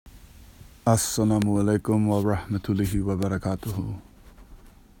Assalamu alaikum wa rahmatullahi wa barakatuhu.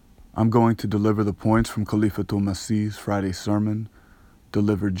 I'm going to deliver the points from Khalifatul Masih's Friday sermon,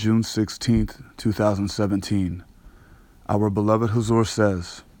 delivered June 16th, 2017. Our beloved Huzur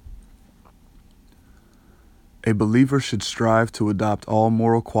says, a believer should strive to adopt all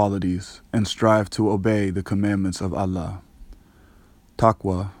moral qualities and strive to obey the commandments of Allah.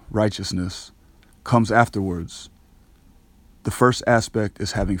 Taqwa, righteousness, comes afterwards. The first aspect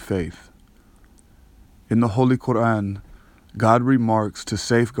is having faith. In the Holy Quran, God remarks to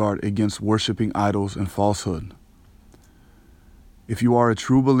safeguard against worshiping idols and falsehood. If you are a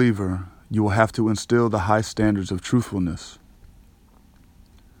true believer, you will have to instill the high standards of truthfulness.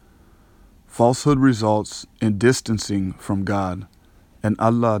 Falsehood results in distancing from God, and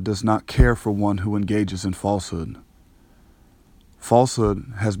Allah does not care for one who engages in falsehood.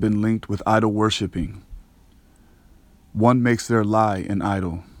 Falsehood has been linked with idol worshipping. One makes their lie an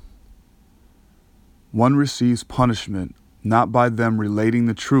idol. One receives punishment not by them relating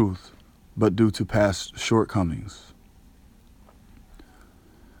the truth, but due to past shortcomings.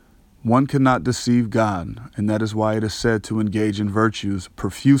 One cannot deceive God, and that is why it is said to engage in virtues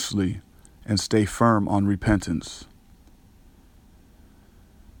profusely and stay firm on repentance.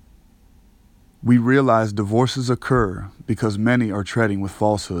 We realize divorces occur because many are treading with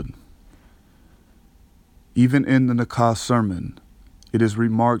falsehood. Even in the Nikah sermon, it is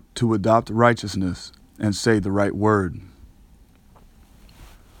remarked to adopt righteousness and say the right word.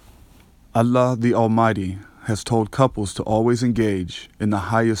 Allah the Almighty has told couples to always engage in the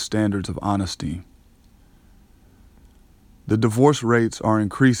highest standards of honesty. The divorce rates are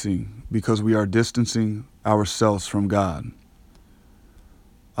increasing because we are distancing ourselves from God.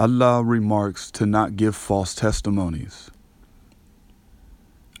 Allah remarks to not give false testimonies.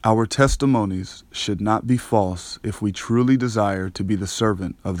 Our testimonies should not be false if we truly desire to be the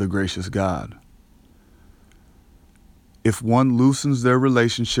servant of the gracious God. If one loosens their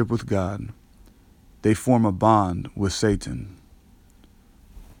relationship with God, they form a bond with Satan.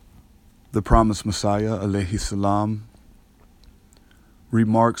 The promised Messiah, alayhi salam,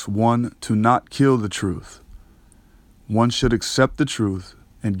 remarks one to not kill the truth. One should accept the truth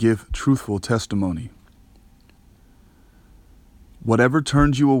and give truthful testimony. Whatever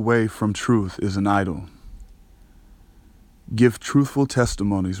turns you away from truth is an idol. Give truthful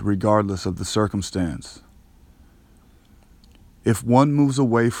testimonies regardless of the circumstance. If one moves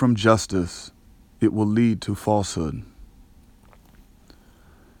away from justice, it will lead to falsehood.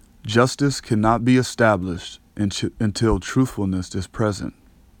 Justice cannot be established until truthfulness is present.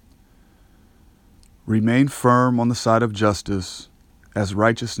 Remain firm on the side of justice, as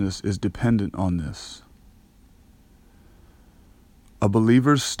righteousness is dependent on this. A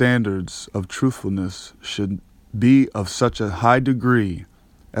believer's standards of truthfulness should be of such a high degree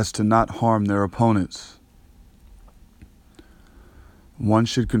as to not harm their opponents. One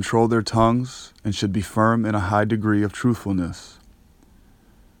should control their tongues and should be firm in a high degree of truthfulness.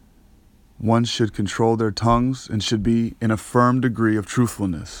 One should control their tongues and should be in a firm degree of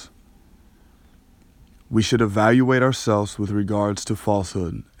truthfulness. We should evaluate ourselves with regards to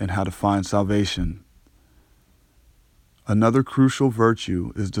falsehood and how to find salvation. Another crucial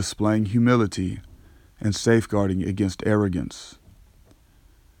virtue is displaying humility and safeguarding against arrogance.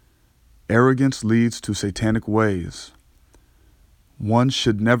 Arrogance leads to satanic ways. One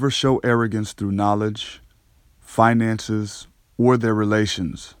should never show arrogance through knowledge, finances, or their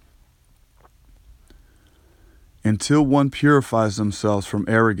relations. Until one purifies themselves from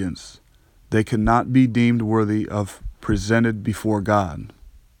arrogance, they cannot be deemed worthy of presented before God.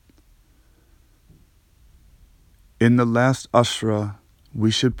 In the last Ashra, we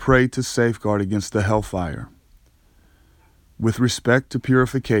should pray to safeguard against the hellfire. With respect to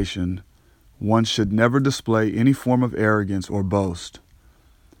purification, one should never display any form of arrogance or boast.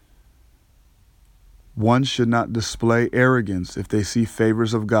 One should not display arrogance if they see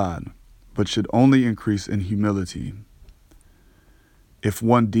favors of God, but should only increase in humility. If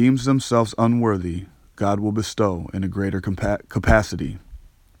one deems themselves unworthy, God will bestow in a greater capacity.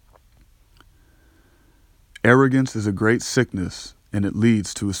 Arrogance is a great sickness, and it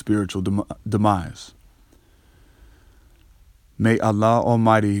leads to a spiritual demise. May Allah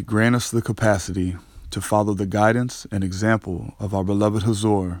Almighty grant us the capacity to follow the guidance and example of our beloved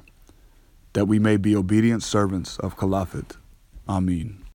Huzur, that we may be obedient servants of Caliphate. Ameen.